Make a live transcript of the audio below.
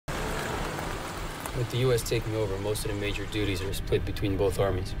With the U.S. taking over, most of the major duties are split between both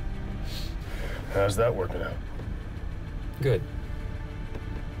armies. How's that working out? Good.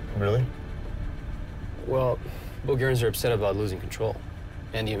 Really? Well, Bulgarians are upset about losing control.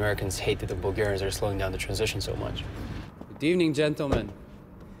 And the Americans hate that the Bulgarians are slowing down the transition so much. Good evening, gentlemen.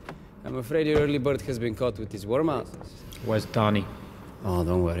 I'm afraid your early bird has been caught with his worm out. Where's Donnie? Oh,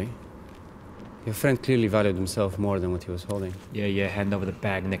 don't worry. Your friend clearly valued himself more than what he was holding. Yeah, hand over the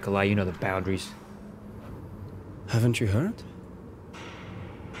bag, Nikolai. You know the boundaries. Haven't you heard?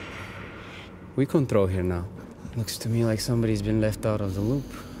 We control here now. Looks to me like somebody's been left out of the loop.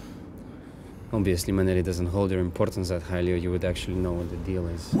 Obviously, Maneri doesn't hold your importance that highly, or you would actually know what the deal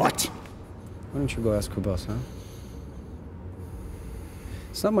is. What? Why don't you go ask your boss, huh?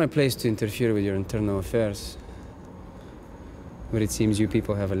 It's not my place to interfere with your internal affairs. But it seems you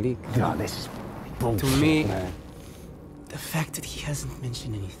people have a leak. God, this is bullshit, To me, man. the fact that he hasn't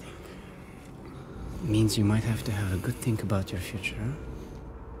mentioned anything means you might have to have a good think about your future,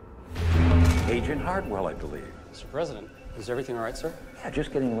 huh? Agent Hartwell, I believe. Mr. President, is everything all right, sir? Yeah,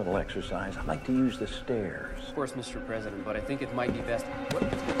 just getting a little exercise. I'd like to use the stairs. Of course, Mr. President, but I think it might be best... What?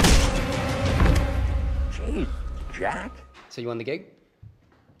 Jeez, Jack? So you won the gig?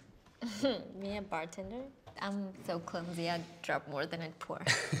 Me, a bartender? I'm so clumsy, I'd drop more than I'd pour.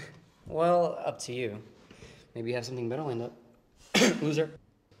 Well, up to you. Maybe you have something better lined up. Loser.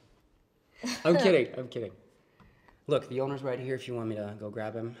 I'm kidding. Look, the owner's right here if you want me to go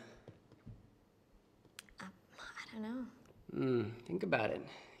grab him. I don't know. Think about it.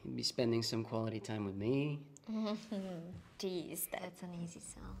 You'd be spending some quality time with me. Jeez, that's an easy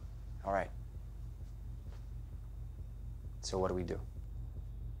sell. All right. So what do we do?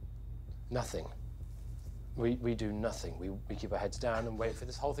 Nothing. We do nothing. We keep our heads down and wait for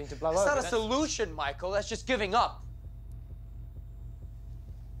this whole thing to blow over. That's not a solution, Michael. That's just giving up.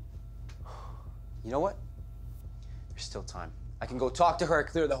 You know what? There's still time. I can go talk to her,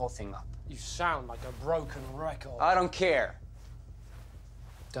 clear the whole thing up. You sound like a broken record. I don't care.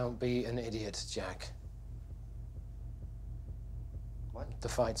 Don't be an idiot, Jack. What? The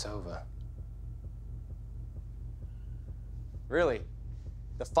fight's over. Really?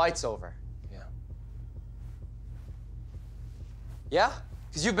 The fight's over? Yeah. Yeah?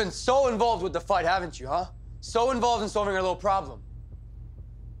 Because you've been so involved with the fight, haven't you, huh? So involved in solving our little problem.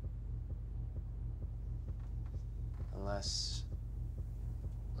 Unless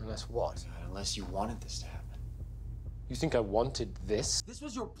what? Unless you wanted this to happen. You think I wanted this? This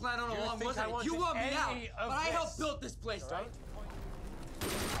was your plan all You along, think wasn't I it? wanted You want me any out, of but I helped this? build this place, right?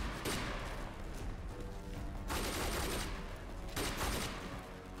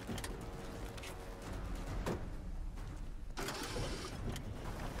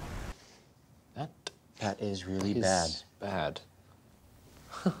 That is really bad. Bad.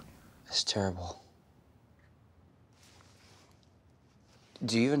 It's terrible.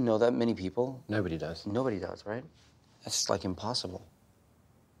 Do you even know that many people? Nobody does. Nobody does, right? That's like impossible.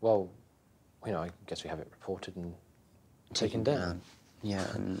 Well, you know, I guess we have it reported and taken down. Yeah,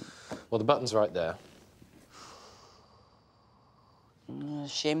 and... Well, the button's right there.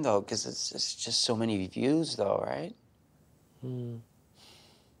 Shame, though, because it's just so many views, though, right? Well,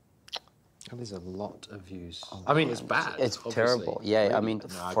 there's a lot of views. I mean, it's bad. It's obviously. terrible. Yeah, Really. I mean,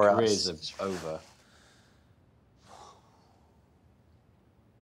 No, our for careers us. are over.